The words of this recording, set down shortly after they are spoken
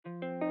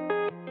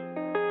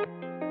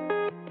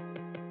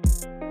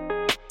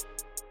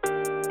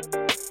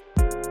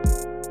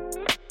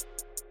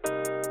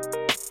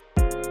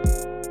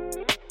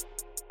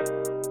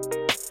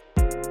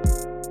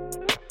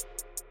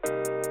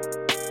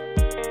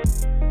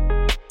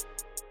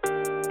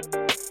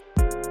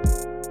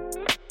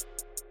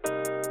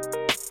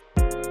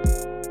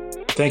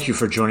Thank you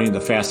for joining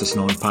the Fastest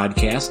Known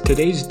podcast.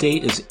 Today's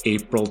date is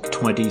April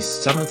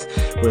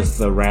 27th. With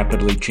the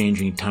rapidly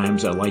changing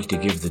times, I like to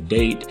give the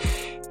date.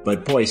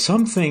 But boy,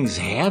 some things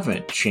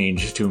haven't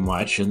changed too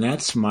much, and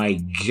that's my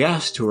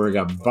guest who we're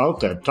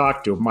about to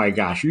talk to. My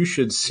gosh, you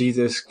should see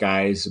this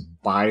guy's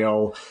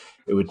bio.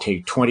 It would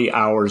take 20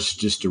 hours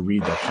just to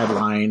read the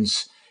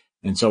headlines.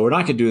 And so we're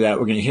not going to do that.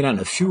 We're going to hit on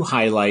a few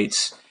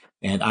highlights,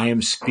 and I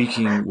am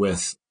speaking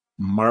with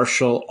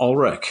Marshall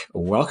Ulrich.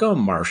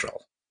 Welcome,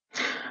 Marshall.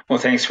 Well,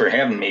 thanks for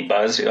having me,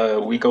 Buzz.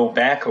 We go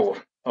back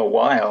a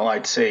while,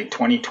 I'd say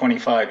 20,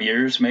 25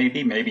 years,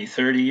 maybe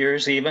 30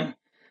 years even.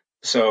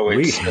 So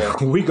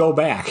we go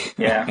back.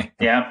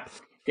 Yeah.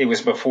 It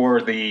was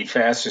before the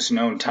Fastest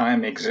Known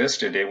Time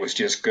existed. It was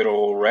just good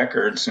old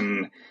records,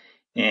 and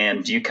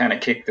you kind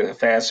of kicked the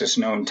Fastest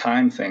Known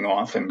Time thing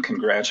off, and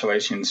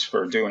congratulations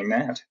for doing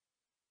that.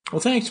 Well,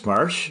 thanks,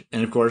 Marsh.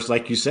 And of course,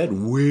 like you said,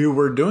 we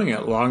were doing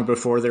it long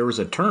before there was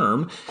a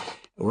term.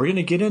 We're going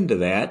to get into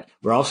that.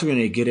 We're also going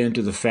to get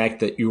into the fact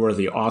that you are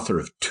the author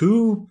of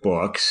 2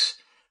 books.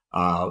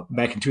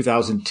 Back in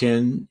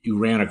 2010, you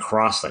ran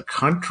across the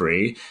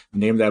country. The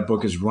name of that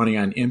book is Running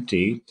on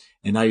Empty.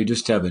 And now you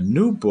just have a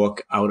new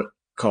book out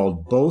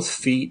called Both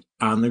Feet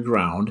on the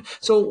Ground.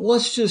 So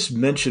let's just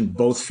mention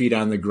Both Feet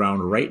on the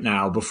Ground right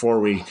now before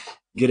we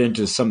get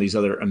into some of these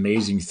other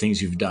amazing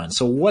things you've done.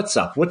 So what's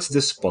up? What's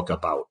this book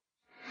about?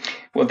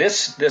 Well,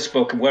 this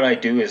book, what I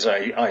do is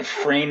I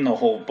frame the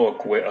whole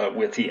book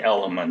with the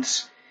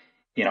elements,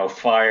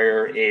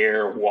 fire,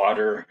 air,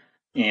 water,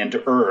 and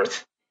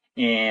earth.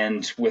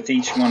 And with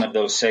each one of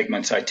those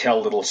segments, I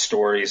tell little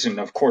stories. And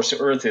of course,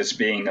 earth is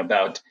being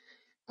about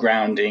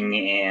grounding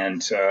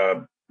and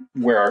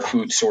where our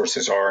food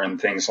sources are and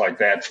things like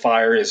that.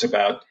 Fire is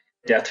about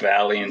Death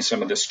Valley and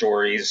some of the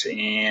stories.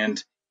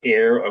 And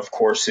air, of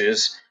course,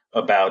 is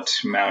about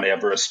Mount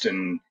Everest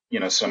and,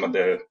 some of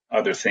the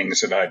other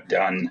things that I've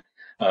done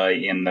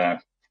in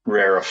the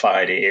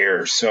rarefied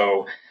air.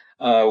 So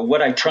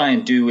what I try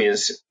and do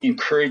is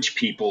encourage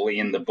people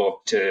in the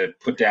book to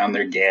put down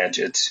their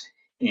gadgets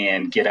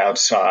and get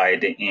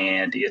outside.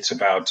 And it's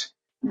about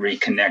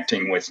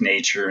reconnecting with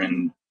nature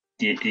and,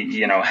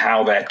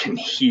 how that can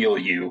heal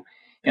you.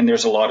 And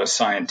there's a lot of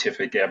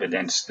scientific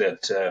evidence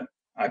that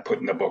I put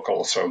in the book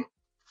also.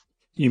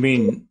 You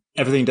mean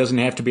everything doesn't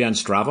have to be on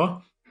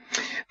Strava?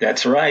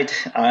 That's right.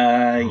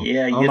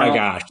 My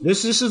gosh.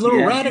 This is a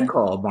little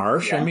radical,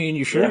 Marsh. Yeah, I mean,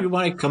 you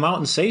want to come out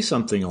and say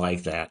something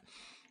like that?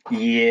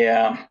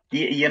 Yeah.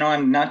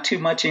 I'm not too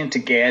much into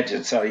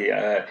gadgets.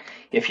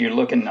 If you're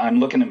looking,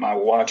 I'm looking at my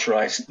watch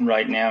right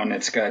now, and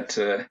it's got,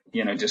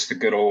 just the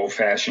good old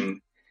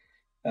fashioned,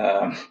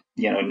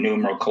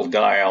 numerical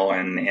dial,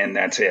 and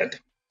that's it.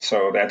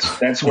 So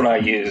that's what I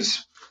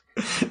use.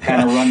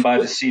 Kind of run by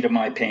the seat of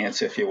my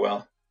pants, if you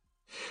will.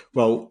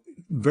 Well,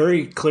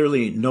 very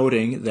clearly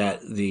noting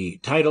that the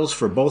titles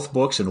for both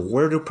books and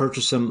where to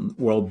purchase them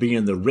will be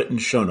in the written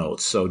show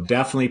notes. So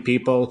definitely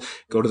people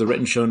go to the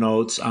written show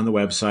notes on the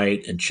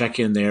website and check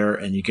in there,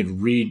 and you can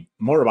read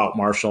more about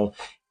Marshall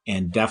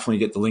and definitely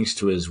get the links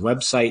to his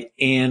website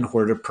and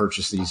where to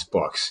purchase these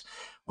books.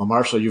 Well,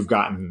 Marshall, you've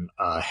gotten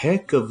a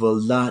heck of a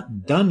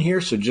lot done here.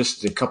 So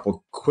just a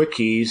couple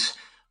quickies.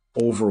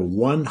 Over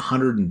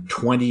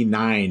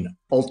 129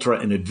 ultra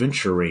and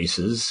adventure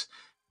races.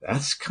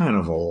 That's kind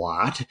of a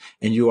lot.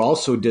 And you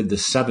also did the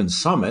 7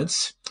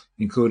 summits,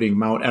 including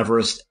Mount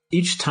Everest,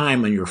 each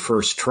time on your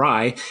first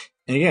try.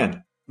 And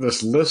again,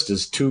 this list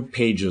is 2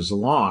 pages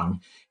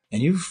long.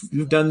 And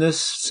you've done this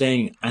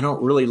saying, I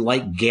don't really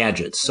like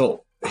gadgets.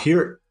 So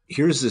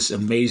here's this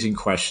amazing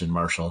question,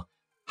 Marshall.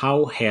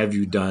 How have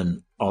you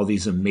done all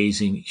these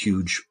amazing,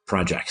 huge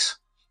projects?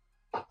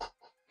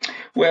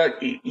 Well,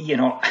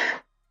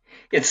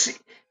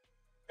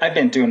 I've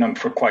been doing them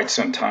for quite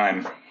some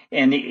time.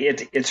 And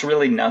it's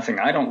really nothing.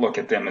 I don't look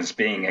at them as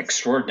being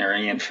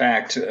extraordinary. In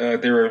fact,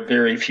 there are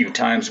very few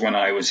times when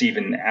I was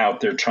even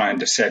out there trying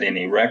to set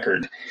any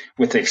record,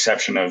 with the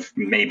exception of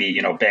maybe,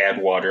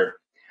 Badwater.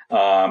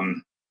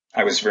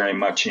 I was very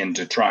much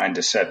into trying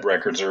to set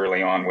records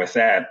early on with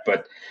that.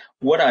 But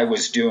what I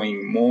was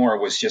doing more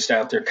was just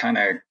out there kind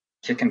of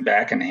kicking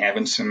back and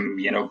having some,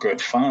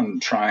 good fun,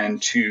 trying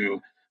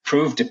to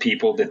prove to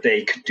people that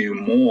they could do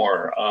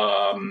more.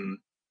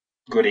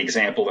 Good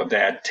example of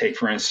that, take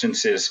for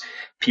instance, is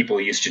people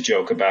used to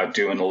joke about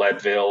doing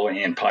Leadville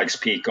and Pikes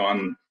Peak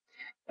on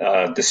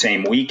the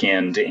same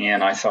weekend.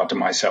 And I thought to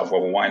myself,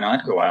 well, why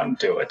not go out and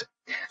do it?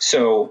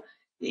 So,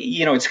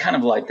 it's kind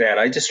of like that.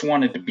 I just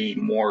wanted to be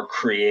more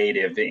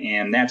creative.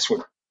 And that's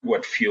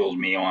what fueled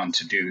me on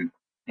to do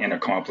and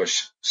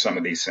accomplish some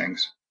of these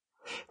things.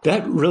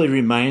 That really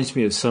reminds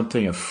me of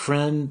something a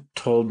friend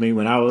told me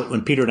when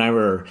Peter and I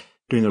were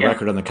doing the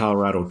record on the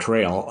Colorado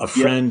Trail. A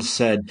friend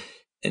said,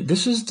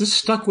 this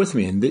stuck with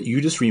me, and you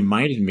just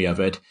reminded me of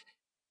it.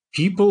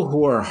 People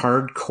who are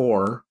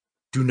hardcore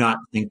do not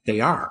think they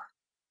are.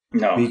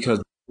 No. Because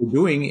what they're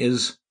doing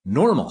is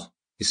normal.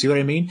 You see what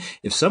I mean?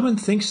 If someone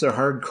thinks they're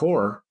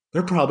hardcore,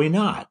 they're probably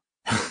not.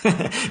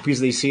 Because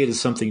they see it as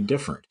something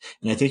different.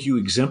 And I think you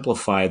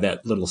exemplify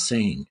that little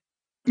saying.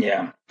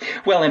 Yeah.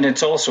 Well, and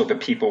it's also the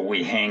people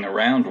we hang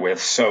around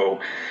with.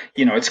 So,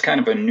 it's kind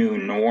of a new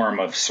norm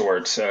of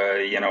sorts.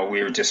 We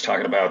were just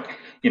talking about,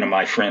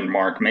 my friend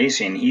Mark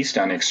Macy, and he's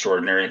done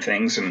extraordinary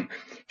things. And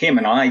him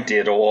and I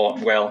did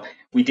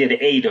we did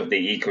 8 of the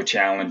eco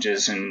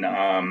challenges.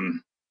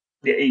 And,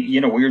 we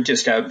were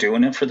just out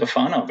doing it for the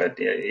fun of it.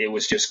 It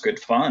was just good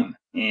fun.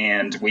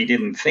 And we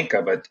didn't think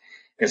of it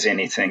as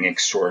anything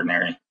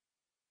extraordinary.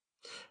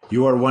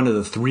 You are one of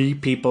the 3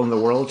 people in the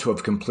world to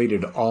have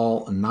completed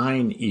all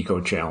 9 eco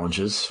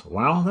challenges.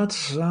 Wow,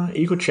 that's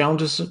eco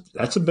challenges.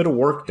 That's a bit of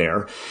work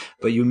there.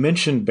 But you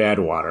mentioned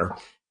Badwater.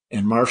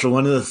 And Marshall,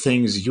 one of the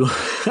things you,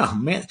 oh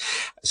man,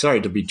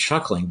 sorry to be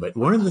chuckling, but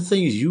one of the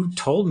things you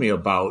told me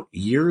about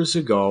years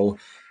ago,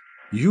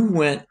 you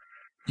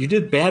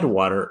did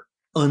Badwater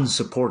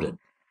unsupported.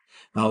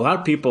 Now, a lot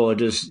of people are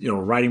just,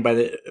 running by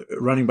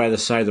the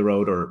side of the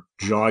road or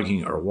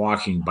jogging or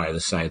walking by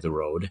the side of the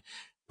road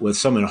with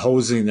someone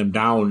hosing them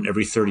down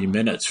every 30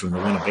 minutes from the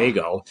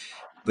Winnebago.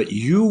 But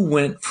you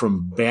went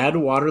from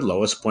Badwater,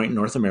 lowest point in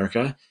North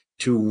America,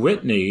 to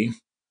Whitney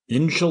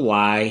in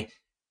July,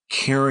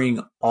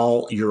 carrying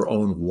all your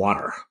own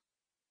water.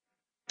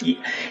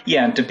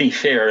 Yeah, and to be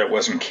fair, it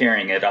wasn't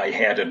carrying it. I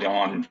had it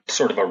on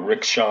sort of a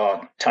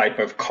rickshaw type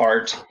of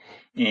cart,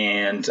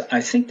 and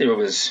I think there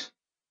was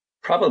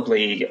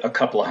probably a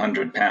couple of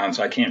 100 pounds.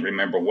 I can't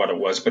remember what it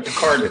was, but the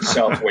cart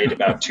itself weighed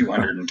about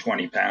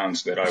 220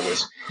 pounds that I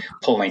was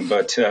pulling.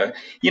 But,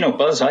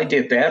 Buzz, I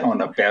did that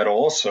on a bet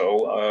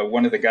also.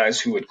 One of the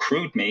guys who had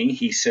crewed me,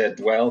 he said,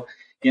 well,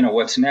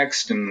 what's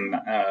next? And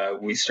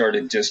we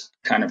started just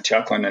kind of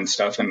chuckling and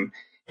stuff. And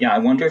yeah, I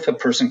wonder if a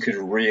person could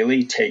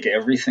really take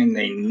everything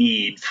they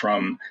need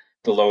from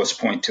the lowest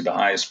point to the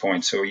highest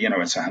point. So,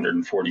 it's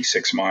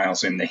 146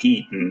 miles in the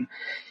heat. And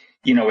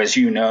as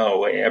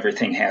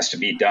everything has to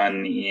be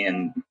done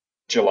in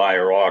July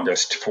or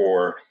August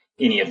for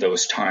any of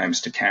those times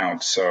to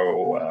count.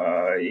 So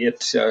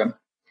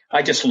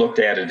I just looked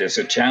at it as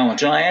a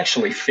challenge, and I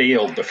actually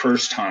failed the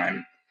first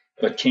time,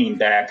 but came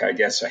back, I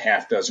guess, a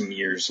half dozen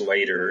years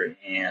later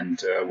and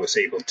was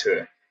able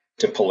to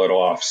pull it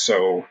off.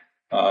 So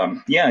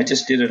I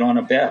just did it on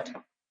a bet.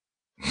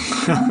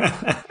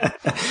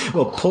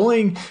 Well,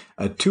 pulling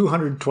a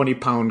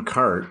 220-pound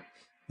cart,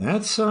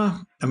 that's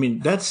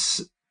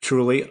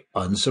truly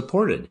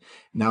unsupported.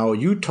 Now,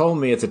 you told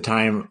me at the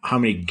time how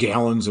many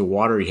gallons of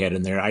water you had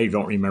in there. I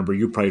don't remember.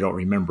 You probably don't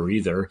remember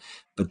either.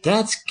 But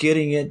that's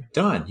getting it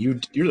done. You're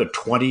the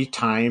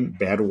 20-time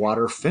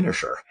Badwater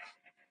finisher.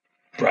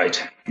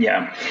 Right.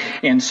 Yeah.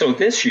 And so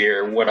this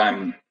year, what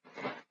I'm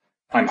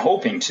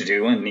hoping to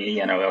do,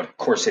 and of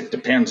course, it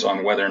depends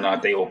on whether or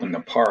not they open the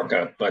park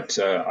up, but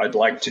I'd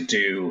like to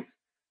do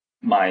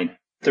my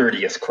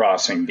 30th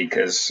crossing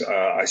because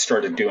I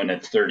started doing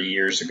it 30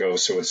 years ago,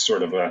 so it's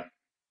sort of a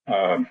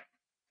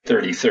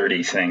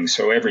 30-30 thing.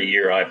 So every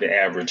year I've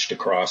averaged a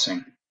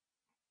crossing.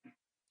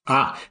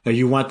 Now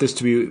you want this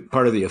to be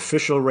part of the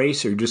official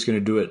race, or you're just going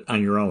to do it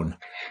on your own?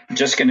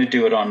 Just going to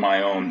do it on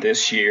my own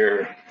this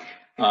year.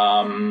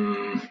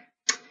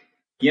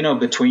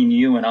 Between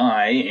you and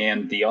I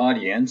and the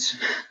audience,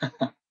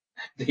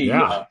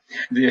 the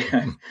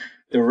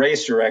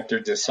race director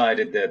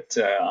decided that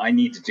I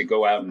needed to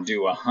go out and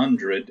do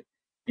 100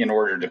 in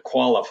order to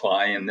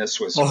qualify, and this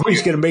was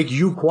he's going to make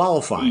you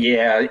qualify.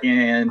 Yeah,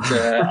 and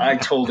I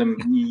told him,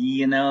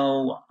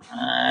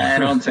 I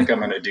don't think I'm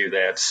going to do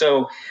that.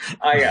 So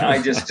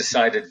I just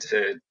decided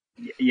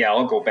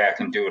I'll go back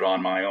and do it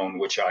on my own,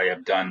 which I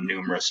have done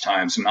numerous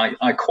times, and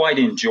I quite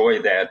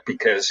enjoy that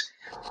because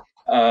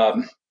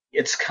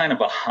it's kind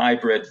of a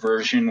hybrid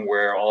version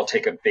where I'll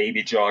take a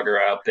baby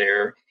jogger out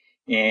there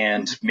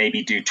and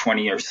maybe do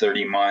 20 or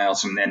 30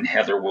 miles, and then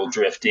Heather will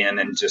drift in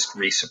and just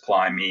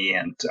resupply me.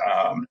 And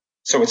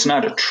so it's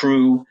not a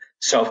true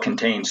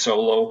self-contained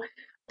solo,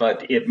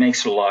 but it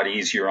makes it a lot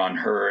easier on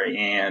her.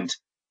 And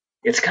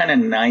it's kind of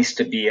nice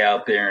to be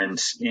out there and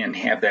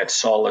have that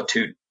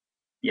solitude,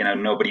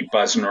 nobody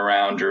buzzing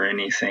around or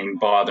anything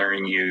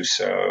bothering you.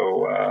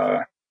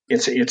 So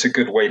it's a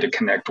good way to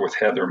connect with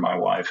Heather, my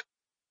wife.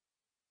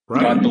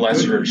 Right. God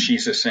bless her.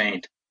 She's a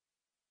saint.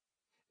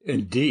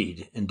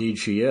 Indeed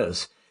she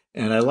is.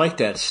 And I like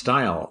that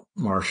style,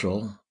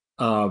 Marshall,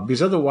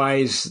 because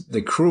otherwise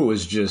the crew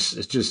it's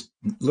just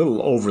a little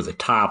over the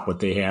top what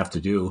they have to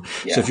do.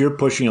 Yeah. So if you're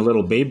pushing a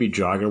little baby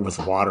jogger with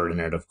water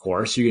in it, of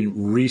course, you can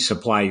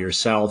resupply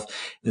yourself,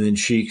 and then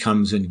she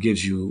comes and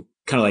gives you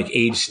kind of like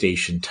aid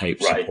station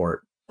type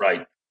support.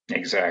 Right.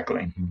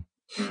 Exactly.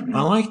 Mm-hmm. Mm-hmm.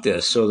 I like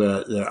this. So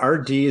the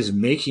RD is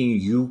making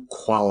you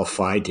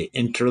qualified to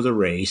enter the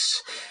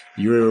race.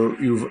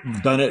 You've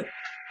done it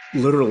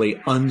literally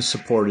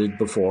unsupported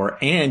before,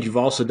 and you've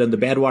also done the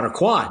Badwater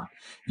Quad.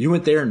 You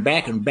went there and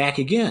back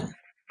again.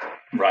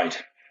 Right.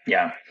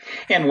 Yeah.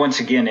 And once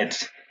again,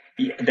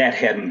 that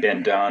hadn't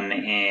been done,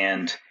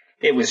 and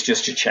it was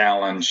just a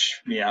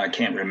challenge. I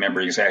can't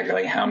remember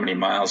exactly how many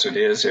miles it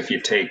is. If you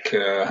take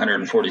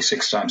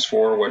 146 times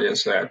 4, what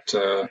is that?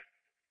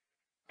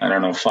 I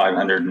don't know,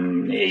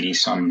 580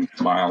 some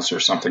miles or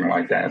something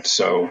like that.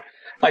 So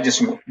I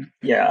just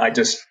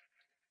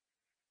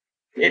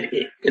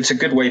It's a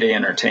good way to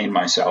entertain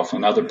myself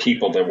and other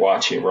people that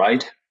watch you,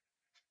 right?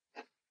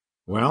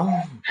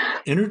 Well,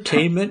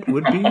 entertainment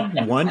would be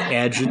one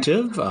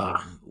adjective.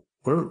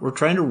 We're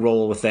trying to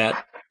roll with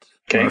that,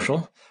 Okay.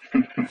 Marshall.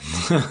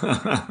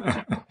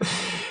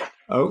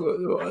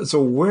 Oh,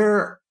 so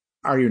where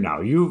are you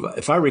now?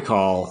 If I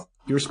recall,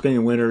 you were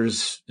spending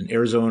winters in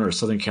Arizona or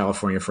Southern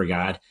California. I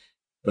forgot,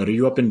 but are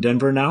you up in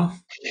Denver now?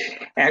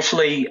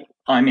 Actually,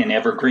 I'm in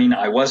Evergreen.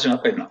 I was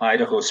up in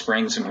Idaho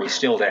Springs, and we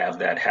still have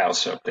that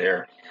house up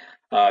there.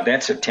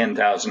 That's at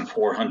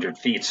 10,400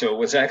 feet, so it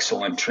was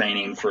excellent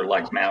training for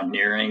like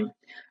mountaineering.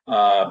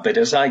 But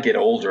as I get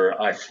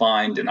older, I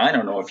find, and I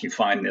don't know if you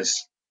find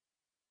this,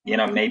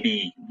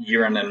 maybe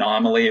you're an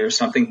anomaly or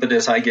something, but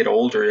as I get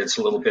older, it's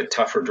a little bit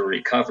tougher to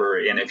recover.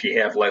 And if you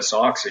have less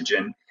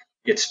oxygen,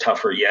 it's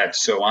tougher yet.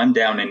 So I'm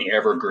down in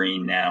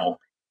Evergreen now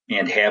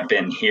and have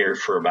been here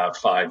for about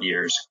 5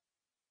 years.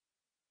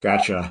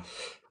 Gotcha.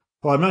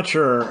 Well, I'm not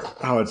sure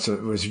how it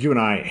was. You and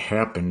I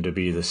happen to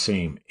be the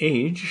same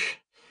age,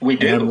 We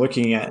and I'm do.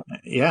 looking at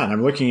and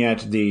I'm looking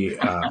at the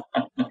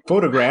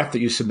photograph that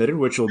you submitted,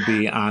 which will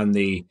be on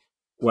the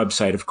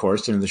website, of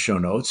course, and in the show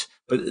notes.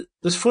 But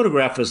this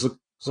photograph looks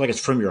like it's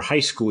from your high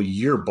school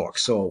yearbook.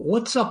 So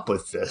what's up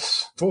with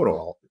this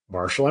photo,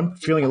 Marshall? I'm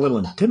feeling a little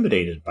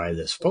intimidated by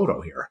this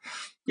photo here.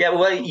 Yeah,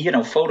 well,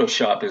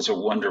 Photoshop is a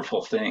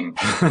wonderful thing,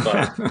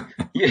 but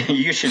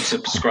you should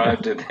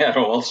subscribe to that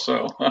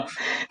also.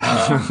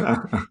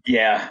 um,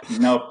 yeah,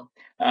 no.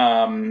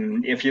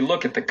 If you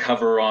look at the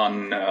cover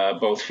on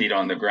Both Feet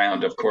on the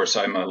Ground, of course,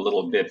 I'm a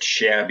little bit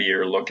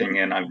shabbier looking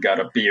and I've got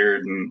a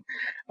beard, and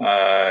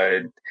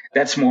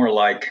that's more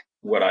like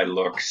what I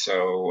look.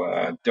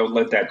 So don't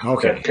let that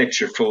Okay.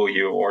 picture fool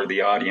you or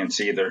the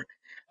audience either.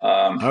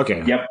 Um,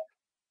 Okay. yep.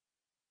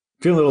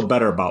 Feeling a little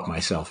better about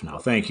myself now.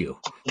 Thank you.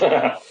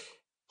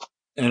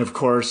 And of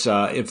course,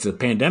 if the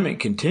pandemic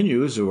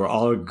continues, we're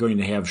all going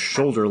to have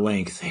shoulder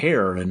length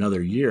hair in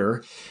another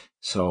year.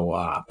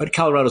 So, but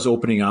Colorado's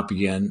opening up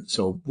again.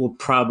 So we'll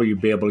probably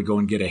be able to go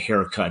and get a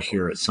haircut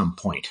here at some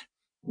point.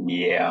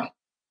 Yeah,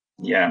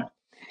 yeah.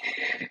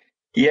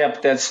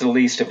 Yep, that's the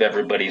least of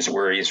everybody's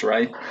worries,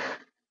 right?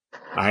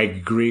 I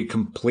agree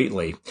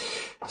completely.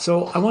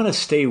 So I want to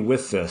stay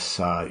with this.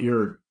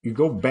 You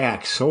go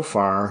back so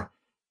far.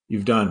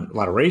 You've done a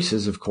lot of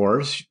races, of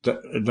course,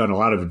 done a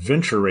lot of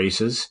adventure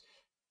races.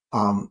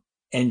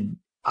 And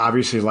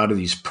obviously a lot of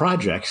these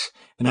projects.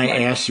 And I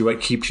Right. asked you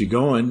what keeps you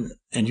going,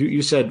 and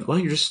you said, well,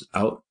 you're just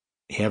out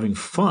having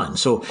fun.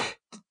 So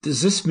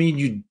does this mean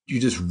you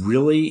just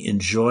really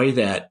enjoy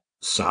that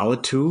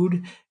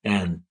solitude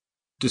and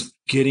just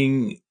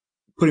putting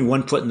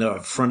one foot in the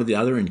front of the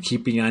other and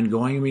keeping on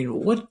going? I mean,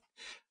 what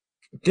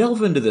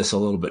delve into this a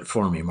little bit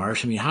for me,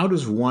 Marsh. I mean, how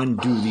does one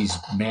do these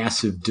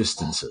massive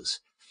distances?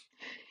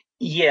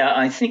 Yeah,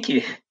 I think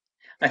you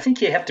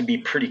have to be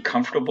pretty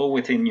comfortable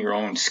within your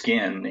own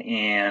skin,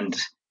 and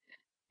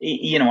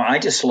I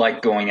just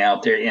like going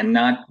out there and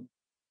not,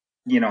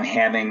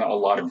 having a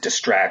lot of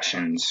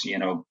distractions,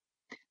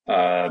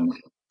 um,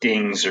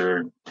 dings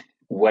or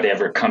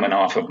whatever coming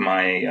off of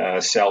my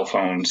cell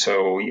phone.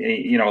 So,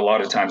 a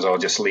lot of times I'll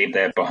just leave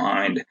that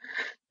behind.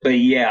 But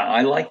yeah,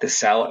 I like the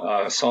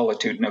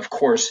solitude, and of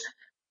course,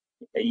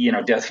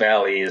 Death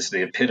Valley is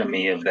the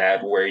epitome of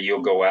that, where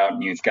you'll go out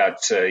and you've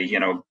got,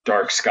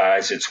 dark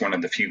skies. It's one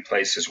of the few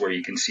places where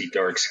you can see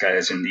dark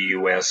skies in the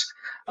U.S.,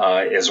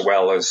 as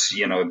well as,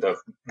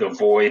 the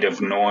void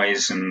of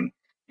noise and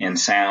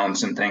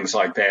sounds and things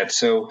like that.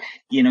 So,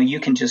 you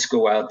can just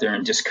go out there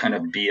and just kind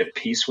of be at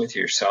peace with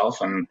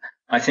yourself. And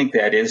I think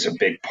that is a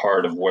big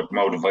part of what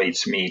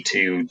motivates me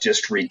to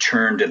just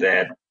return to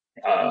that.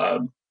 Uh,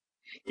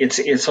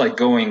 it's like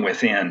going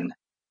within,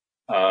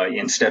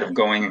 instead of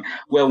going,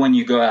 well, when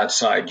you go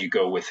outside, you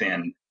go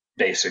within,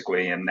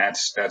 basically, and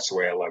that's the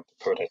way I like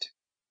to put it.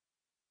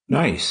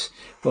 Nice.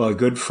 Well, a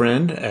good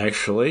friend,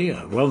 actually,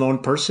 a well-known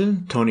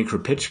person, Tony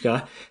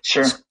Kropitschka,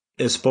 Sure.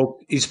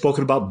 he's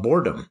spoken about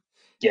boredom.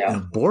 Yeah.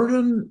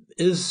 Boredom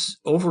is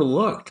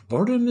overlooked.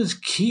 Boredom is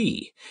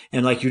key.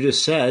 And like you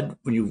just said,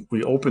 when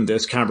we opened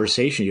this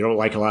conversation, you don't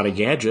like a lot of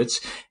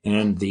gadgets.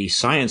 And the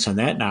science on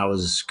that now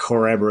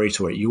corroborates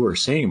what you were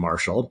saying,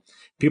 Marshall.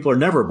 People are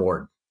never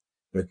bored.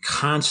 They're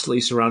constantly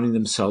surrounding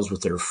themselves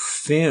with their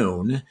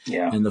phone,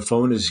 Yeah. and the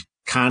phone is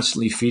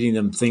constantly feeding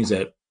them things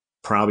that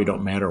probably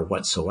don't matter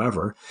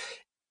whatsoever.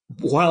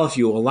 While if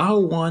you allow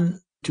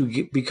one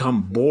to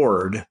become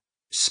bored,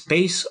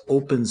 space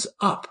opens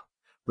up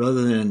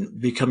rather than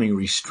becoming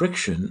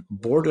restriction.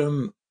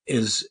 Boredom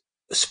is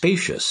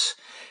spacious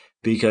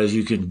because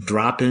you can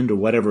drop into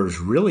whatever is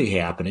really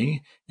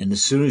happening. And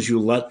as soon as you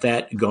let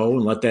that go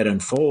and let that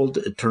unfold,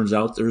 it turns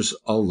out there's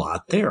a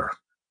lot there.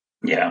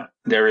 Yeah,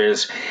 there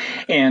is.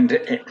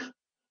 And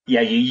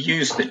yeah, you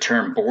use the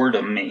term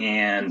boredom,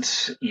 and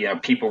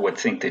people would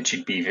think that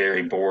you'd be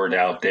very bored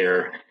out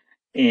there.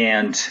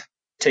 And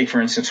take, for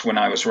instance, when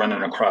I was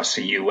running across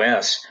the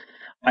US,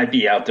 I'd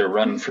be out there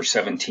running for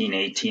 17,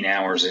 18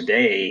 hours a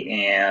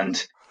day,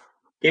 and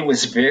it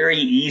was very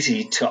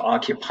easy to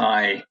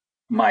occupy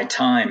my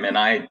time. And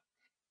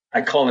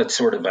I call it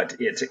sort of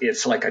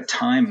it's like a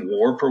time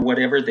warp or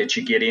whatever that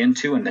you get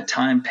into, and the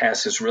time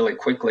passes really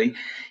quickly.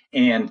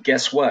 And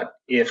guess what?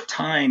 If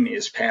time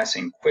is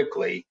passing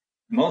quickly,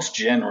 most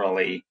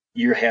generally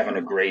you're having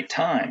a great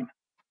time,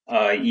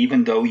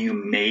 even though you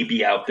may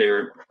be out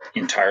there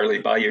entirely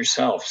by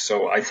yourself.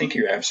 So I think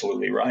you're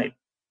absolutely right.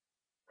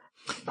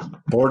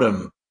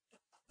 Boredom,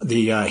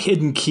 the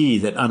hidden key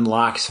that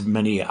unlocks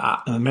many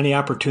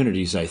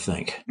opportunities, I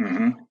think.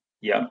 Mm-hmm.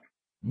 Yep.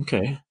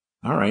 Okay.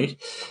 All right.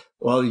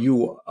 Well,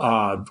 you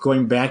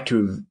going back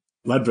to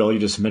Leadville, you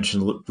just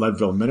mentioned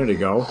Leadville a minute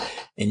ago,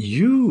 and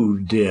you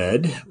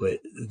did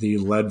the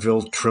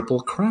Leadville Triple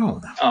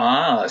Crown.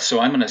 So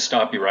I'm going to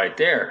stop you right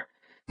there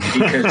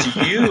because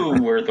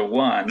you were the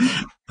one,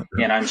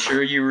 and I'm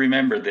sure you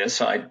remember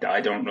this. I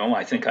don't know.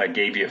 I think I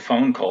gave you a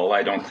phone call.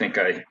 I don't think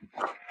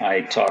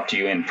I talked to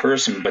you in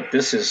person, but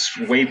this is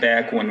way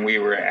back when we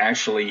were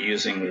actually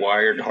using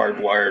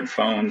hardwired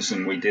phones,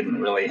 and we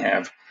didn't really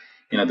have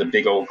the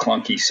big old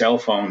clunky cell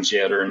phones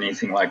yet or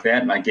anything like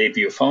that. And I gave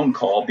you a phone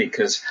call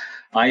because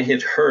I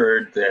had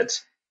heard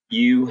that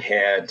you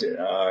had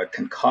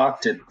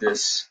concocted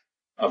this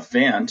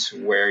event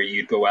where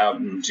you'd go out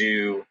and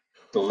do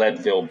the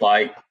Leadville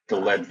bike, the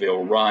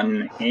Leadville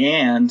run,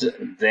 and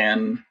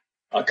then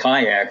a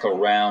kayak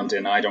around.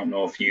 And I don't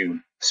know if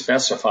you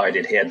specified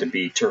it had to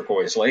be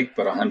Turquoise Lake,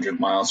 but 100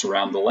 miles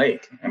around the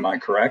lake. Am I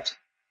correct?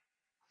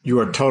 You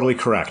are totally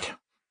correct.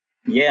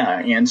 Yeah,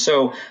 and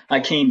so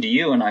I came to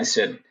you and I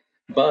said,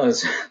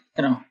 Buzz,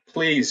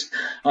 please.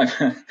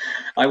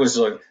 I was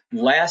a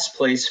last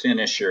place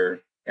finisher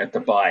at the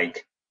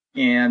bike,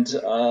 and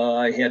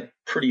I had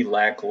pretty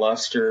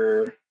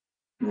lackluster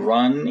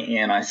run,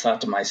 and I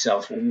thought to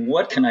myself,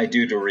 what can I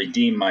do to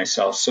redeem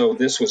myself? So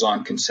this was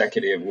on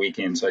consecutive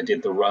weekends. I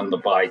did the run, the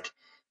bike,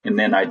 and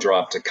then I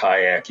dropped a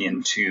kayak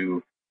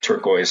into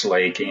Turquoise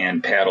Lake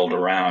and paddled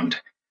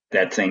around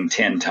that thing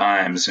 10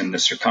 times, and the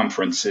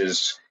circumference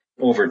is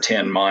over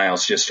 10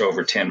 miles, just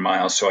over 10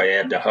 miles. So I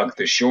had to hug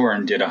the shore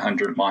and did a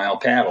 100-mile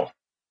paddle.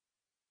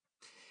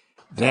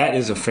 That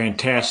is a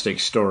fantastic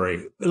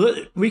story.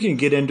 We can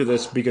get into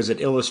this because it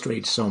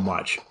illustrates so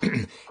much.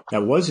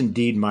 That was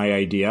indeed my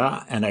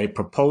idea, and I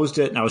proposed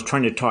it, and I was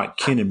trying to talk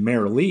Ken and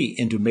Mary Lee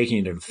into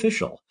making it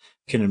official.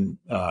 Ken and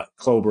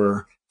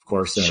Klober, of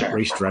course, the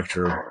race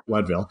director of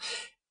Leadville,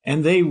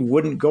 and they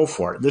wouldn't go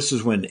for it. This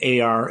is when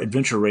AR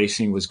Adventure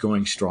Racing was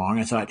going strong.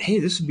 I thought, hey,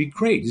 this would be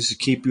great. This would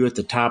keep you at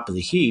the top of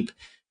the heap,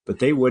 but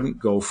they wouldn't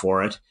go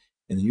for it.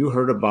 And you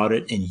heard about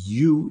it, and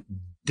you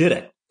did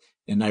it.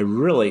 And I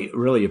really,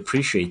 really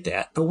appreciate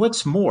that. But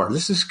what's more,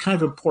 this is kind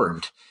of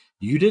important.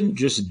 You didn't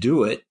just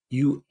do it.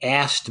 You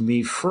asked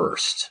me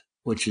first,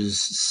 which is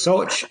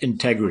such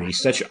integrity,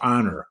 such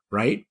honor,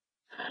 right?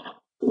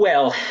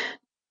 Well,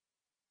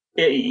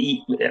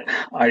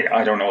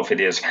 I don't know if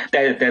it is.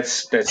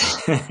 That's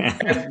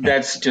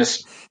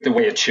just the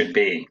way it should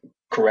be,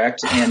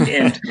 correct?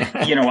 And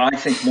I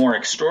think more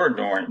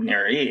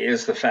extraordinary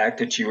is the fact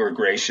that you were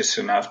gracious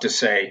enough to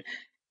say,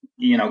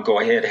 go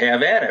ahead,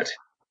 have at it.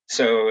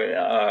 So,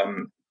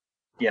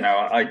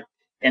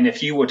 and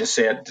if you would have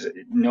said,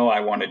 no,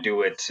 I want to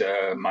do it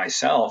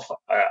myself,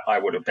 I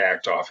would have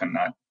backed off and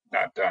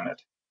not done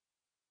it.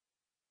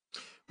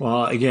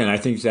 Well, again, I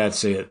think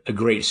that's a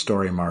great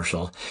story,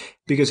 Marshall,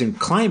 because in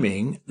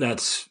climbing,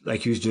 that's,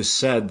 like you just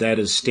said, that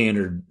is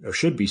standard or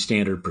should be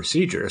standard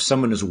procedure. If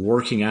someone is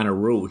working on a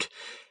route,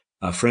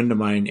 a friend of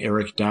mine,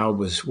 Eric Dowd,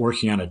 was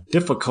working on a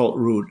difficult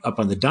route up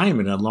on the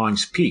Diamond at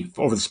Longs Peak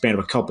over the span of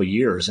a couple of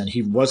years, and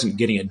he wasn't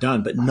getting it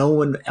done, but no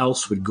one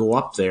else would go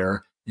up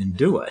there and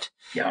do it.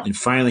 Yeah. And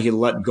finally, he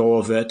let go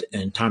of it,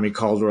 and Tommy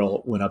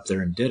Caldwell went up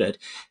there and did it.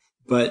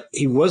 But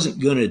he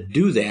wasn't going to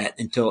do that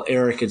until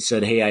Eric had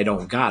said, hey, I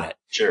don't got it.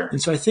 Sure.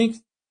 And so I think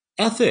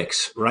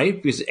ethics,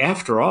 right? Because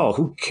after all,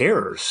 who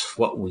cares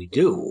what we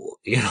do?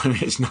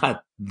 It's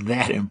not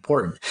that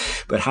important.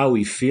 But how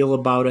we feel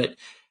about it,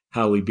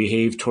 how we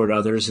behave toward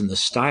others, and the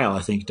style,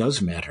 I think,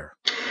 does matter.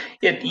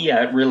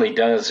 It really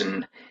does.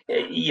 And,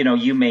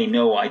 you may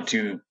know I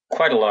do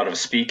quite a lot of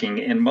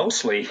speaking, and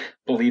mostly,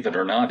 believe it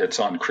or not, it's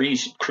on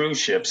cruise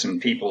ships,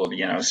 and people,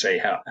 say,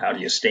 how do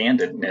you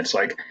stand it? And it's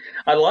like,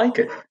 I like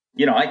it.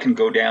 I can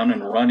go down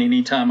and run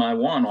anytime I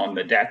want on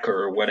the deck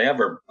or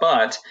whatever.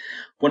 But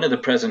one of the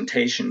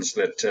presentations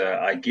that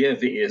I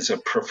give is a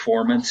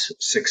performance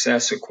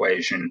success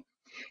equation.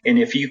 And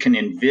if you can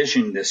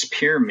envision this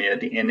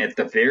pyramid, and at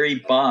the very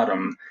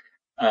bottom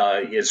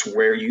is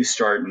where you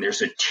start, and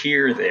there's a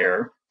tier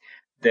there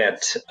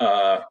that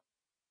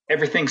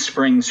everything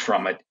springs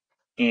from it.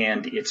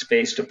 And it's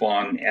based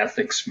upon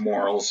ethics,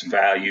 morals,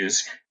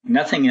 values.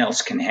 Nothing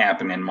else can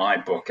happen in my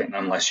book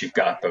unless you've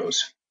got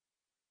those.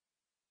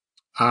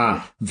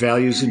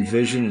 Values and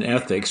vision and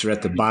ethics are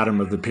at the bottom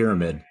of the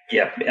pyramid.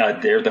 Yeah,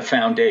 they're the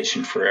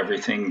foundation for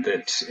everything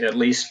that at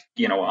least,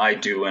 I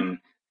do. And,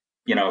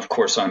 of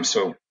course, I'm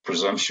so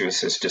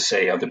presumptuous as to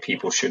say other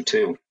people should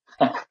too.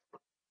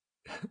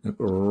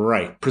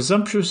 Right.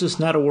 Presumptuous is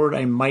not a word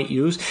I might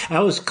use. I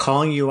was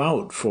calling you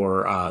out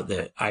for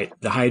the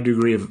high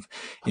degree of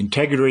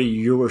integrity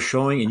you were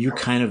showing, and you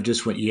kind of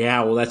just went,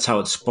 "Yeah, well, that's how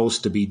it's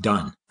supposed to be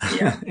done."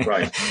 Yeah,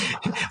 right.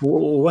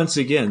 Once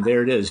again,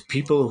 there it is.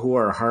 People who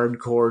are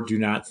hardcore do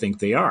not think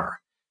they are.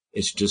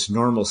 It's just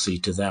normalcy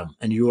to them,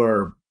 and you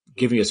are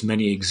giving us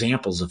many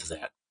examples of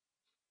that.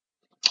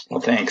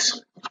 Well,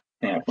 thanks.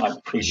 Yeah, I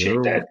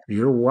appreciate that.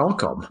 You're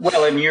welcome.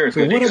 Well, and you're a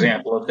So good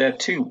example of that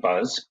too,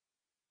 Buzz.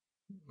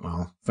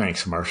 Well,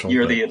 thanks, Marshall.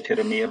 You're the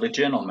epitome of a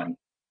gentleman.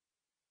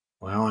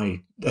 Well,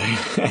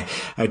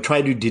 I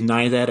try to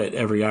deny that at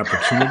every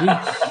opportunity.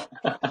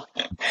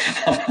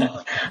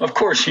 Of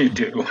course you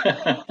do.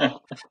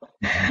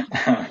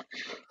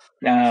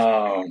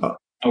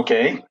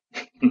 Okay.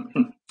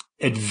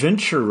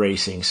 Adventure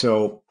racing.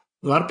 So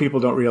a lot of people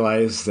don't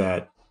realize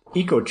that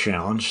Eco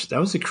Challenge, that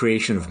was the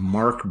creation of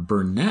Mark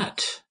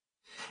Burnett.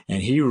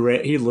 And he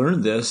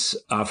learned this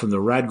from the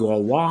Rad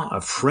Gaulois,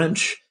 a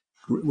French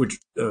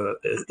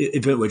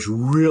event which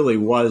really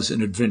was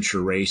an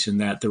adventure race in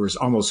that there was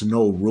almost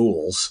no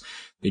rules.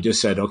 They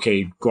just said,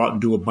 okay, go out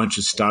and do a bunch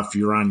of stuff.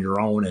 You're on your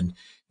own. And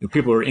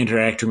people were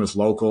interacting with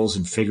locals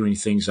and figuring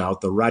things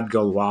out. The Rad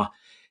Gaulois.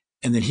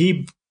 And then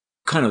he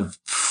kind of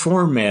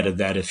formatted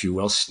that, if you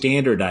will,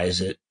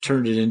 standardized it,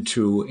 turned it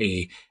into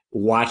a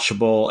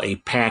watchable, a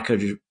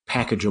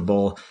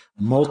packageable,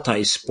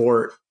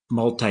 multi-sport,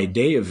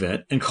 multi-day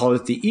event and called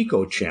it the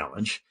Eco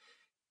Challenge.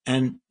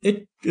 And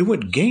it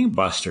went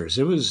gangbusters.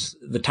 It was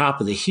the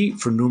top of the heap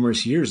for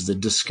numerous years. The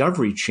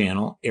Discovery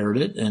Channel aired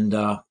it, and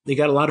they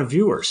got a lot of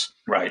viewers.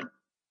 Right.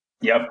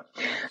 Yep.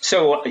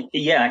 So,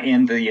 yeah,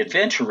 in the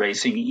adventure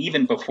racing,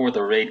 even before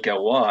the Rad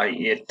Gaulois,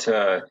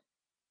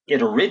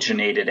 it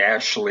originated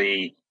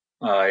actually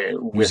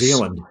with New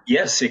Zealand.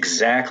 Yes,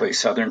 exactly.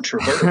 Southern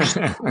Traverse.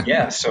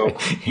 Yeah. So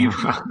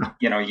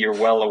you're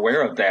well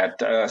aware of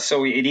that.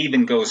 So it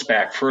even goes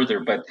back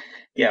further, but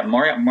yeah,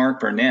 Mark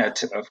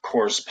Burnett, of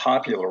course,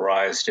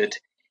 popularized it.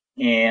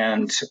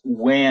 And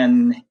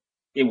when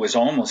it was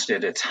almost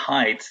at its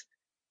height,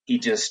 he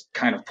just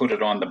kind of put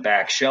it on the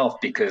back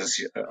shelf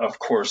because, of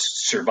course,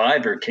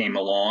 Survivor came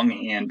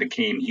along and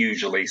became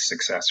hugely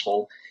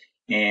successful.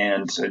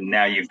 And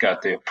now you've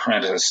got The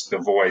Apprentice, The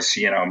Voice,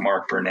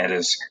 Mark Burnett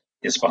is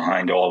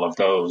behind all of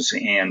those.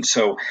 And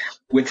so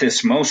with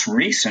this most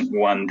recent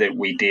one that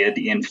we did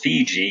in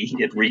Fiji,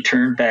 it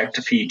returned back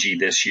to Fiji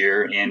this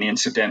year. And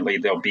incidentally,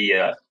 there'll be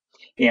a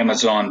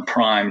Amazon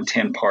Prime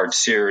 10-part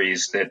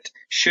series that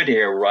should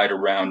air right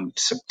around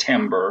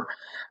September.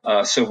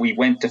 So we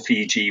went to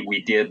Fiji,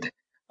 we did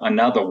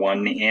another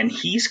one, and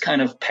he's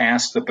kind of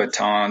passed the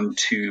baton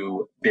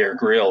to Bear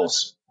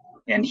Grylls,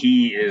 and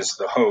he is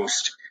the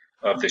host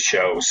of the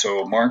show.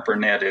 So Mark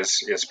Burnett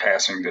is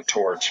passing the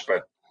torch,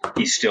 but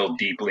he's still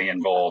deeply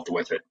involved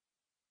with it.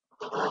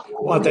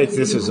 Well, I think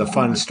this is a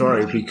fun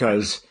story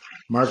because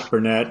Mark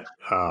Burnett,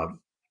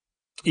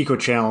 Eco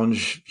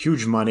Challenge,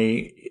 huge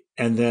money,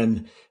 and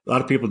then a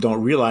lot of people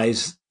don't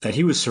realize that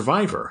he was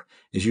Survivor,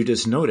 as you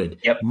just noted.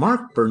 Yep.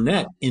 Mark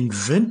Burnett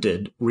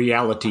invented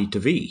reality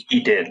TV. He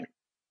did.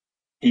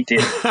 You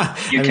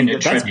can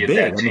attribute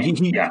that to him.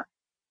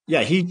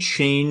 Yeah, he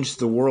changed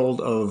the world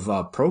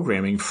of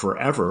programming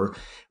forever.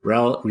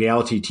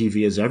 Reality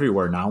TV is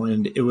everywhere now,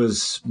 and it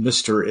was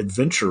Mr.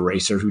 Adventure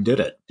Racer who did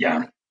it.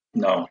 Yeah,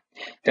 no,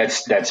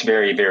 that's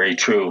very, very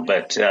true.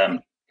 But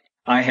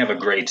I have a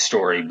great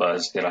story,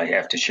 Buzz, that I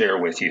have to share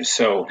with you.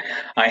 So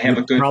I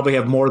have probably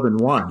have more than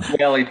one.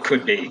 Well, it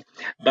could be,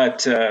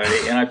 but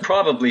and I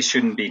probably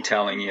shouldn't be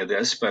telling you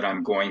this, but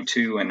I'm going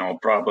to, and I'll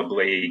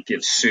probably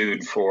get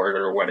sued for it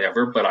or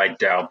whatever. But I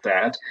doubt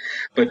that.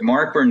 But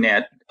Mark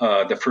Burnett,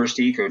 the first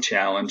Eco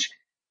Challenge,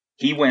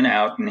 he went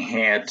out and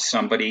had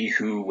somebody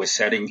who was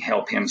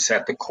help him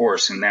set the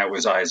course, and that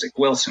was Isaac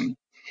Wilson.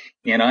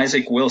 And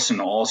Isaac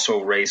Wilson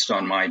also raced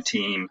on my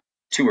team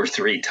 2 or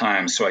 3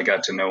 times, so I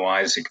got to know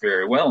Isaac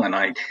very well. And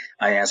I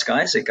asked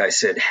Isaac, I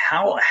said,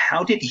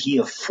 how did he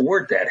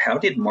afford that? How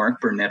did Mark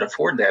Burnett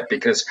afford that?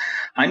 Because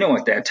I know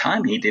at that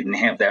time he didn't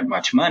have that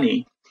much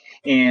money.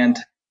 And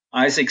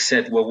Isaac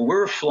said, well,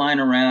 we're flying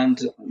around,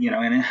 in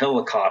a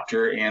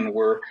helicopter and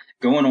we're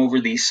going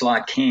over these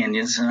slot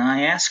canyons. And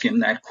I asked him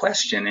that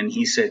question, and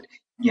he said,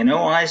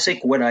 Isaac,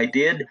 what I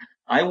did,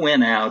 I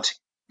went out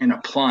and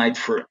applied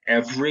for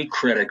every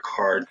credit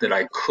card that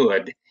I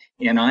could.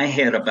 And I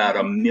had about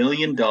 $1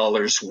 million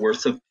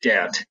worth of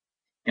debt.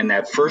 And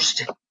that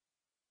first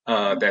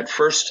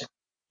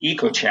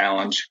Eco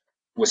Challenge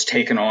was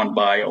taken on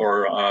by,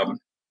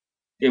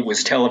 it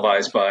was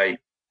televised by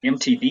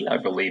MTV, I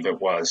believe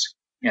it was.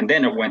 And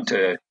then it went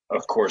to,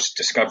 of course,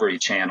 Discovery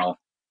Channel.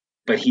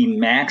 But he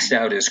maxed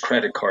out his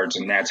credit cards,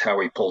 and that's how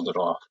he pulled it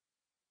off.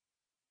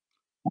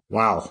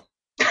 Wow.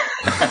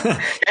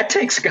 That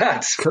takes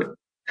guts.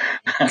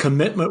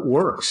 Commitment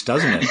works,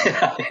 doesn't it?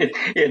 Yeah,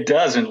 it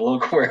does, and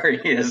look where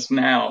he is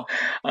now.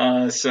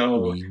 There's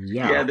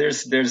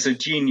a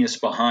genius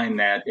behind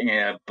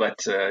that. But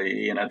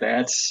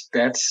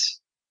that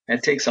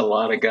takes a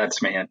lot of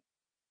guts, man.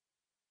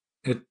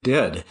 It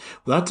did.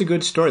 Well, that's a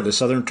good story. The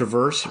Southern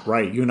Traverse,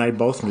 right? You and I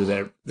both knew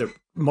that the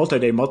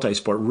multi-day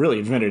multi-sport really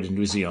invented in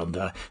New Zealand.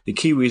 The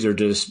Kiwis are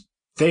just,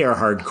 they are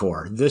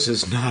hardcore. This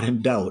is not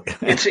in doubt.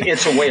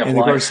 It's a way of and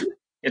life. Of course,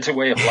 it's a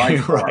way of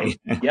life. Right.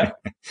 Yep.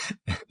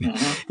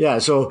 Mm-hmm. Yeah.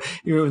 So,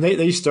 when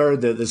they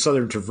started the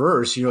Southern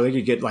Traverse, they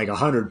could get like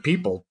 100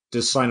 people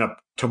to sign up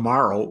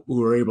tomorrow who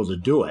were able to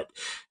do it.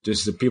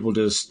 Just the people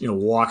just,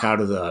 walk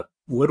out of the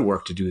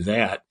woodwork to do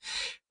that.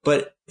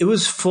 But it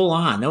was full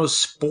on. That was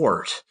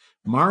sport.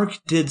 Mark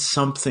did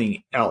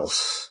something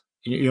else.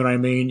 You know what I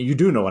mean? You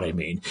do know what I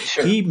mean.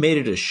 Sure. He made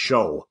it a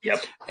show.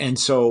 Yep. And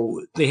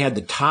so they had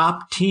the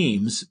top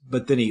teams,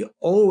 but then he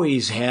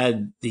always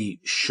had the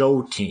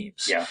show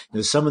teams. Yeah.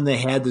 There's someone that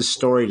had the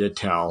story to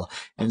tell.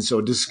 And so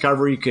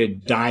Discovery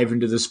could dive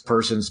into this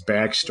person's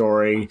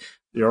backstory.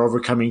 They're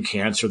overcoming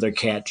cancer. Their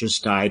cat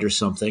just died or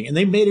something. And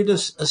they made it a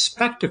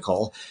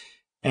spectacle.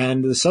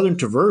 And the Southern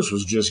Traverse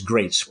was just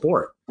great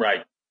sport.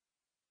 Right.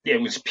 It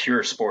was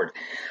pure sport.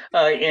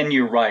 And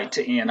you're right.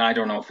 And I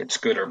don't know if it's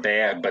good or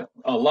bad, but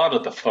a lot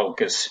of the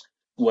focus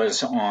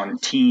was on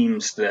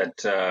teams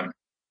that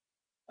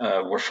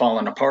were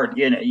falling apart.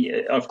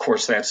 Of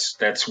course,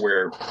 that's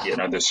where,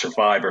 the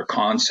survivor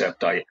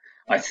concept, I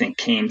think,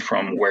 came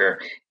from,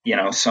 where,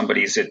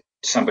 somebody's at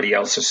somebody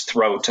else's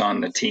throat on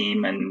the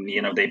team and,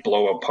 they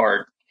blow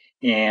apart.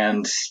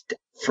 And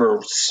for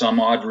some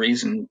odd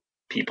reason,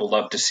 people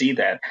love to see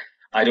that.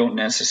 I don't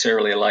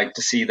necessarily like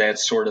to see that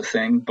sort of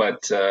thing,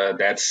 but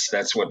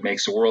that's what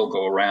makes the world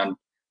go around.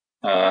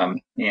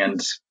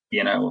 And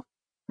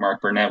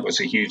Mark Burnett was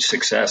a huge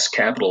success,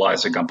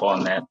 capitalizing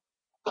upon that.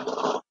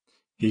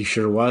 He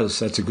sure was.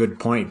 That's a good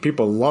point.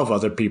 People love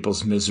other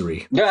people's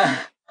misery.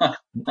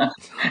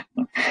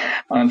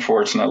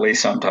 Unfortunately,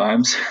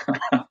 sometimes.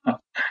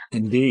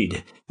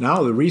 Indeed.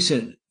 Now, the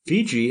recent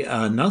Fiji,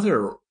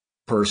 another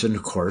person,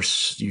 of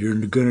course, you're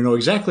going to know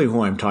exactly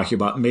who I'm talking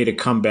about, made a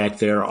comeback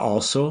there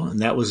also, and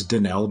that was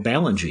Danelle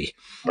Ballengee.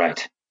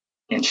 Right.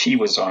 And she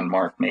was on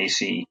Mark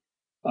Macy,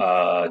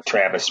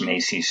 Travis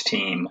Macy's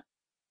team,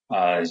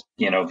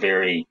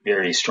 very,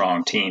 very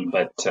strong team.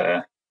 But,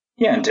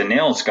 and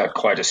Danelle's got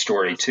quite a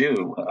story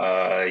too,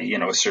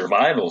 a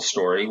survival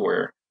story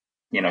where,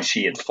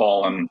 she had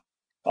fallen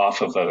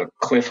off of a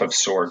cliff of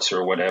sorts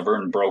or whatever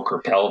and broke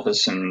her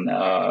pelvis and,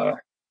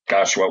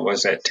 what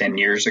was that, 10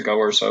 years ago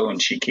or so?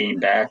 And she came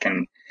back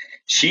and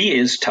she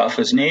is tough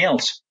as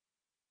nails.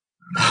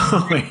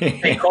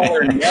 They call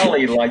her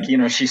Nellie, like,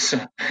 she's,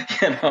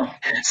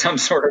 some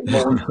sort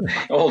of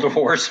old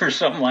horse or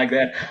something like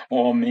that.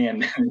 Oh,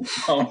 man,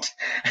 don't.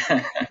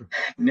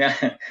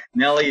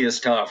 Nellie is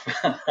tough.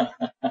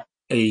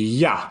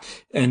 Yeah.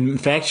 And in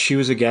fact, she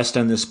was a guest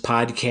on this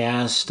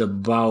podcast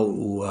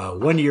about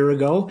 1 year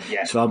ago.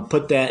 Yeah. So I'll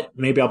put that,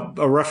 maybe I'll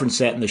reference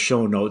that in the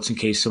show notes in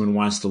case someone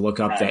wants to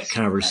look up that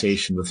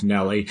conversation with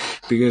Nellie,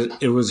 because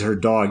it was her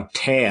dog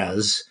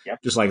Taz,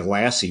 just like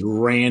Lassie,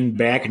 ran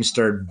back and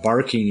started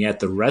barking at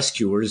the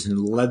rescuers and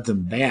led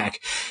them back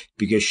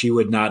because she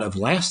would not have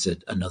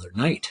lasted another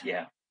night.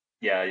 Yeah.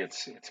 Yeah.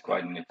 It's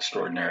quite an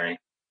extraordinary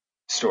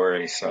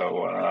story.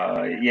 So,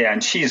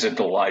 and she's a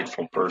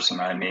delightful person.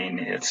 I mean,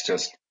 it's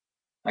just,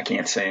 I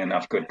can't say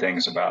enough good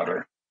things about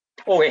her.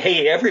 Oh,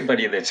 hey,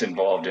 everybody that's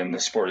involved in the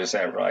sport, is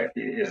that right?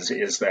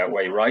 Is that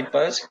way, right,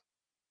 Buzz?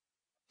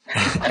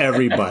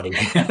 Everybody.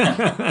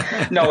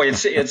 No,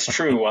 it's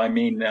true. I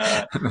mean,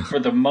 for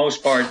the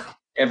most part,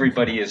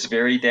 everybody is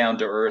very down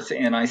to earth.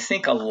 And I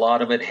think a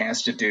lot of it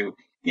has to do,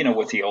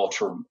 with the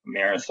ultra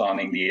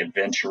marathoning, the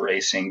adventure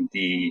racing,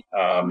 the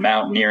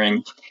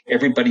mountaineering.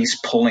 Everybody's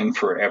pulling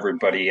for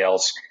everybody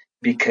else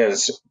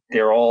because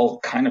they're all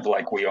kind of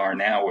like we are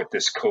now with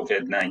this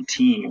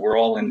COVID-19. We're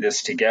all in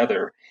this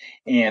together,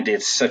 and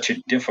it's such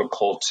a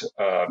difficult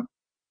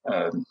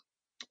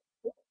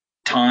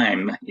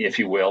time, if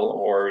you will,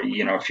 or,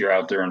 if you're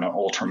out there in an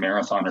ultra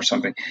marathon or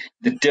something,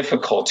 the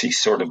difficulty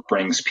sort of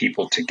brings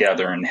people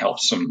together and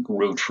helps them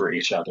root for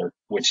each other,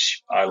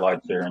 which I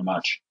like very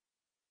much.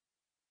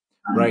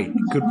 Right.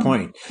 Good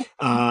point.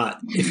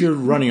 If you're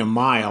running a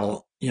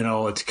mile,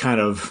 it's kind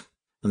of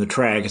on the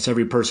track, it's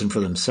every person for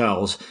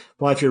themselves.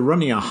 Well, if you're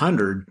running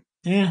 100,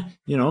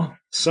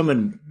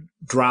 someone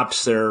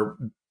drops their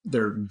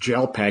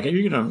gel packet,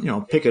 you're going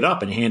to, pick it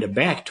up and hand it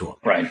back to them.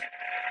 Right.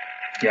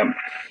 Yep.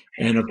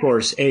 And of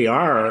course,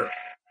 AR,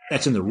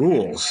 that's in the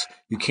rules.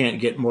 You can't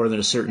get more than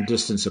a certain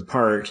distance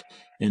apart.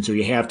 And so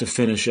you have to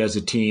finish as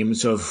a team.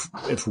 So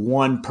if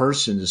one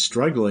person is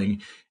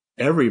struggling,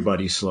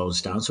 everybody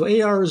slows down. So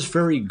AR is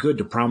very good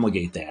to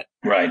promulgate that.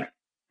 Right.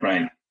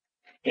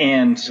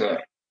 And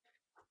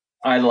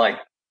I like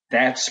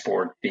that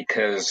sport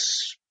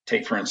because,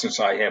 take for instance,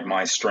 I have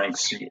my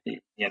strengths,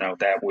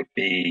 that would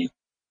be,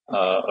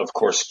 of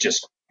course,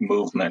 just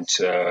movement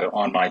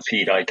on my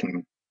feet. I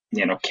can,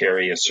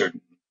 carry a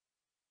certain,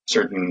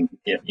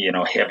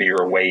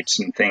 heavier weights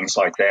and things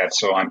like that.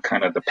 So I'm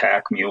kind of the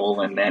pack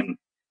mule. And then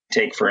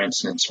take, for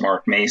instance,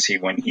 Mark Macy,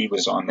 when he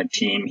was on the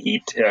team,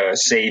 he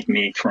saved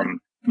me from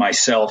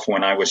myself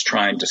when I was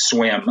trying to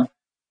swim.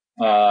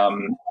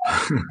 Um,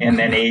 and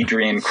then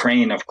Adrian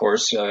Crane, of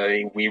course,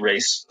 we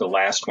raced the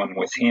last one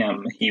with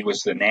him. He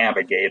was the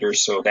navigator,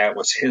 so that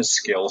was his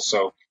skill.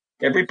 So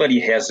everybody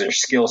has their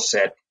skill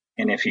set,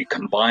 and if you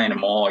combine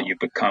them all, you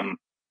become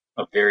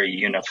a very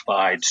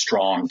unified,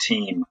 strong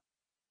team.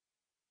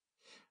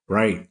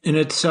 Right. And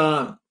it's,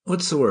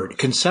 what's the word?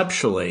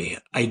 Conceptually,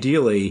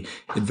 ideally,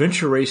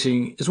 adventure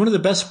racing is one of the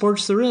best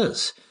sports there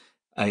is.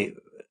 I,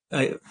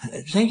 I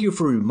thank you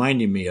for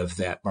reminding me of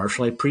that,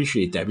 Marshall. I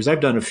appreciate that because I've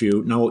done a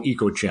few no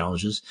eco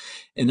challenges,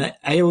 and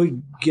I always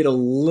get a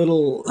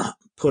little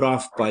put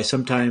off by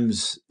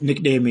sometimes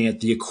nicknaming it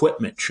the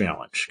equipment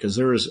challenge because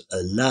there is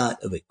a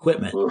lot of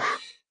equipment. Oof.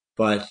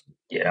 But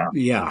Yeah,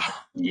 yeah,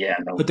 yeah,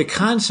 no, but the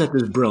concept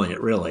is brilliant,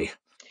 really.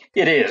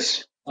 it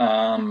is.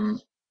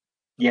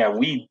 Yeah,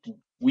 we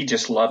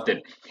just loved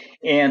it,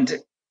 and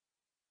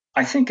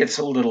I think it's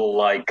a little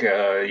like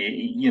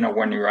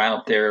when you're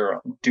out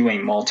there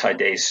doing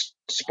multi-day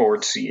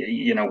sports.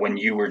 When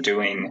you were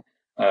doing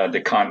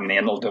the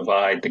Continental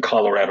Divide, the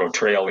Colorado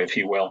Trail, if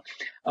you will.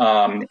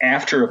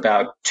 After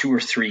about 2 or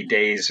 3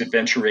 days,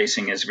 adventure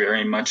racing is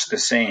very much the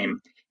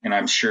same, and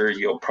I'm sure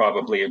you'll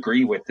probably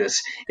agree with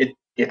this.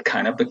 It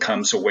kind of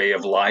becomes a way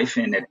of life,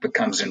 and it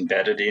becomes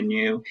embedded in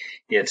you.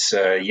 It's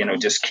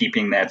just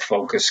keeping that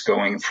focus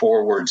going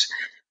forwards.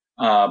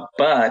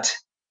 But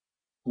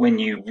when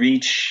you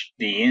reach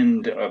the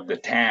end of the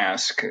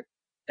task,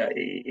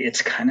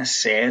 it's kind of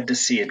sad to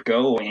see it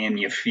go, and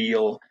you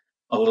feel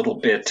a little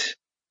bit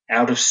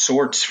out of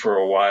sorts for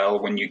a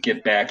while when you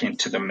get back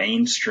into the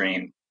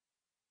mainstream.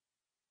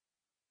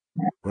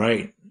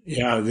 Right.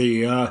 Yeah.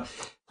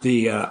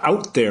 The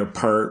out there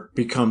part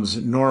becomes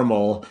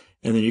normal,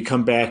 and then you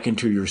come back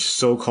into your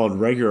so-called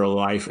regular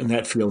life, and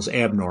that feels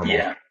abnormal.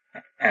 Yeah,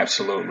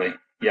 absolutely.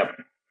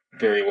 Yep.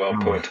 Very well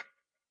Oh, put.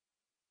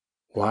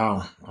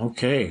 wow.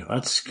 Okay.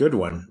 That's a good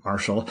one,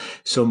 Marshall.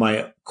 So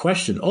my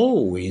question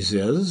always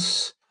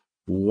is,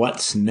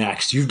 what's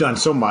next? You've done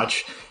so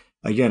much.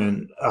 Again,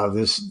 and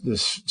this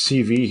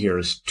CV here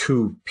is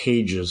 2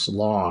 pages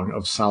long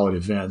of solid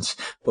events.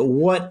 But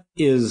what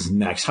is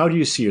next? How do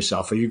you see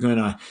yourself? Are you going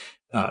to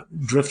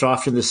drift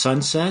off to the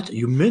sunset?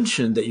 You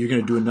mentioned that you're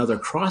going to do another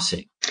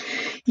crossing.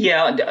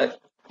 Yeah,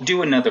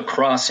 do another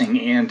crossing.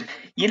 And,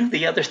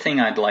 the other thing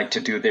I'd like to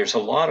do, there's a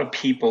lot of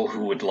people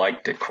who would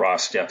like to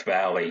cross Death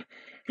Valley.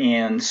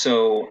 And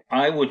so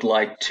I would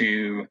like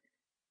to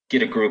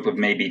get a group of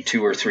maybe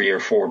 2 or 3 or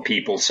 4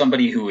 people,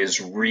 somebody who is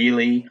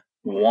really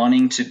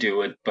wanting to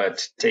do it,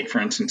 but take, for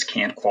instance,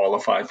 can't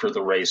qualify for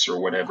the race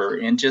or whatever,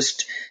 and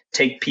just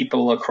take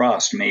people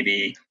across,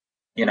 maybe,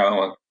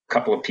 a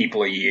couple of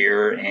people a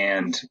year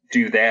and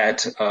do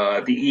that.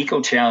 The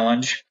Eco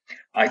Challenge,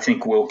 I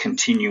think, will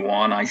continue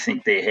on. I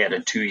think they had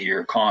a 2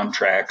 year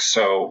contract,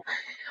 so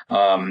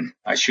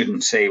I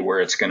shouldn't say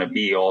where it's going to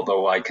be,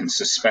 although I can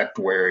suspect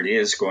where it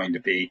is going to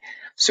be.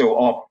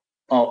 So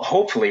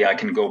hopefully I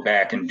can go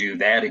back and do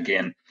that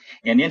again.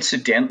 And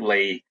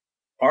incidentally,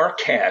 our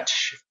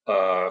catch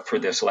for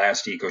this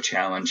last Eco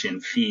Challenge in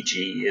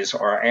Fiji is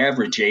our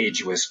average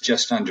age was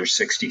just under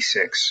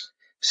 66.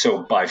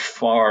 So by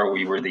far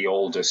we were the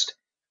oldest.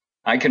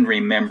 I can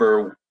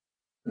remember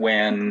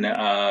when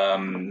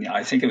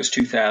I think it was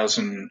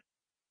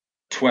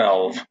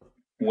 2012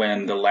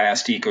 when the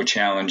last Eco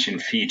Challenge in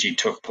Fiji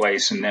took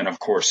place, and then of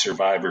course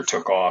Survivor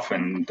took off,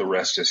 and the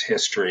rest is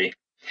history.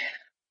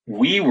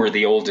 We were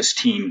the oldest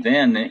team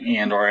then,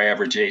 and our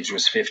average age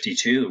was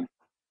 52.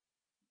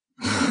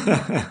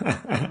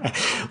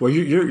 Well,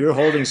 you're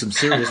holding some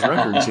serious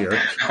records here.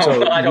 So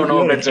Well, I don't you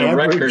know if had it's an a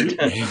average.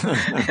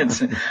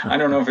 record. I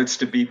don't know if it's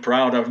to be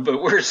proud of,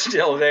 but we're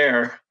still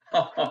there.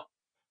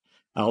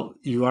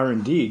 You are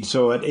indeed.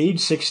 So at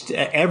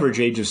average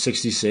age of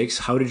 66,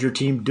 how did your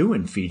team do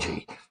in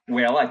Fiji?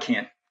 Well, I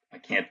can't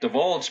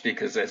divulge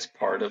because that's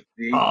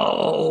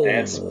Oh,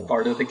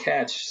 part of the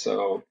catch.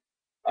 So,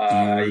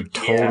 you're yeah.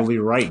 totally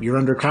right. You're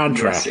under Yes,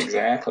 contract.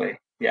 exactly.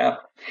 Yeah.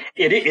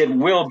 It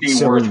will be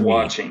Silly worth me.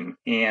 watching,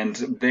 and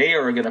they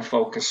are going to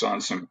focus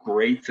on some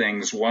great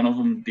things. One of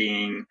them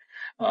being,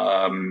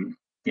 um,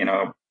 you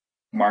know,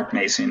 Mark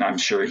Mason. I'm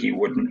sure he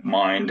wouldn't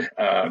mind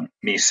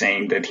me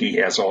saying that he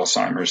has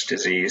Alzheimer's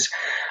disease,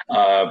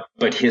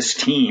 but his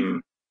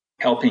team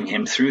helping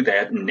him through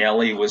that.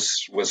 Nellie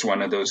was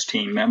one of those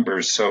team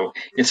members, so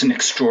it's an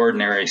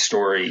extraordinary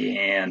story,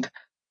 and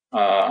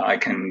I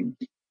can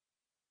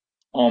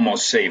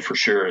almost say for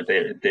sure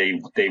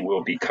they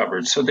will be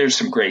covered. So there's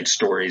some great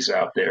stories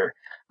out there.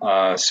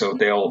 So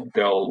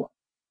they'll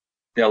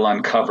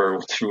uncover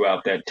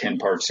throughout that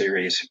 10-part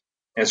series,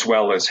 as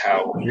well as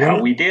how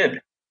When we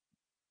did.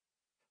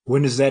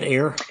 when does that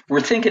air?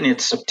 We're thinking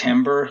it's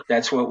September.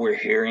 That's what we're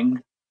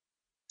hearing.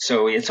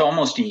 So it's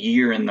almost a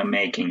year in the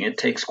making. It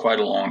takes quite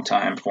a long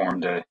time for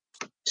them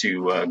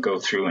to go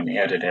through and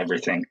edit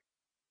everything.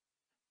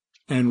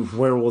 And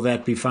where will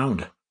that be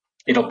found?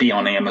 It'll be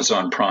on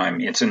Amazon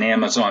Prime. It's an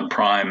Amazon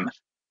Prime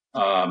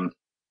um,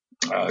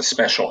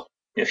 special,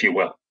 if you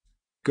will.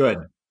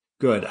 Good,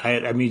 good.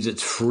 I means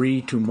it's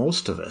free to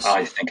most of us.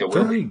 I think it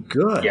will be. Very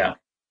good. Yeah.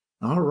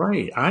 All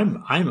right.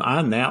 I'm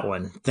on that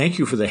one. Thank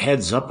you for the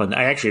heads up. And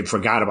I actually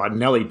forgot about it.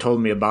 Nellie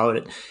told me about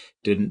it.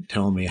 Didn't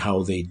tell me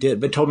how they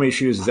did, but told me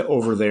she was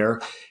over there.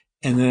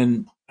 And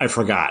then I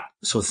forgot.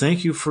 So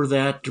thank you for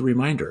that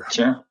reminder.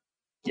 Sure.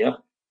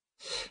 Yep.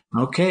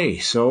 Okay.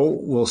 So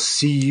we'll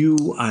see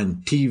you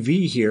on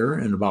TV here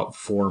in about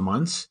 4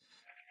 months,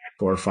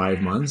 4 or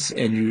 5 months,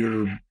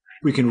 and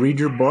we can read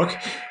your book.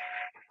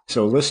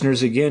 So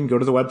listeners, again, go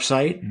to the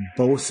website,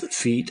 Both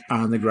Feet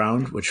on the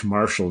Ground, which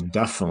Marshall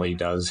definitely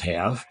does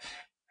have.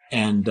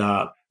 And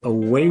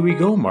away we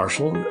go,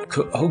 Marshall.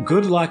 Oh,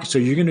 good luck. So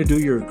you're going to do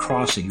your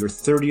crossing, your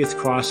 30th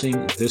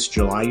crossing this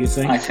July, you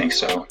think? I think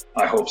so.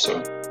 I hope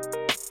so.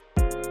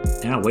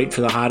 Yeah, wait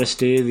for the hottest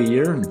day of the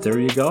year, and there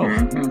you go.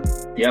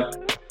 Mm-hmm.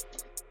 Yep.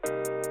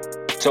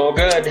 It's all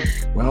good.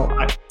 Well,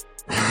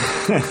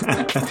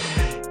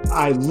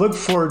 I look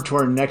forward to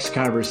our next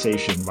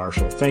conversation,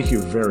 Marshall. Thank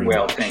you very much.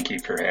 Well, thank you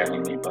for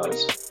having me,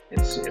 Buzz.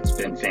 It's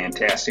been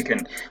fantastic,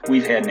 and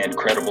we've had an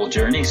incredible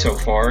journey so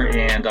far,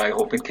 and I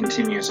hope it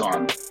continues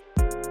on.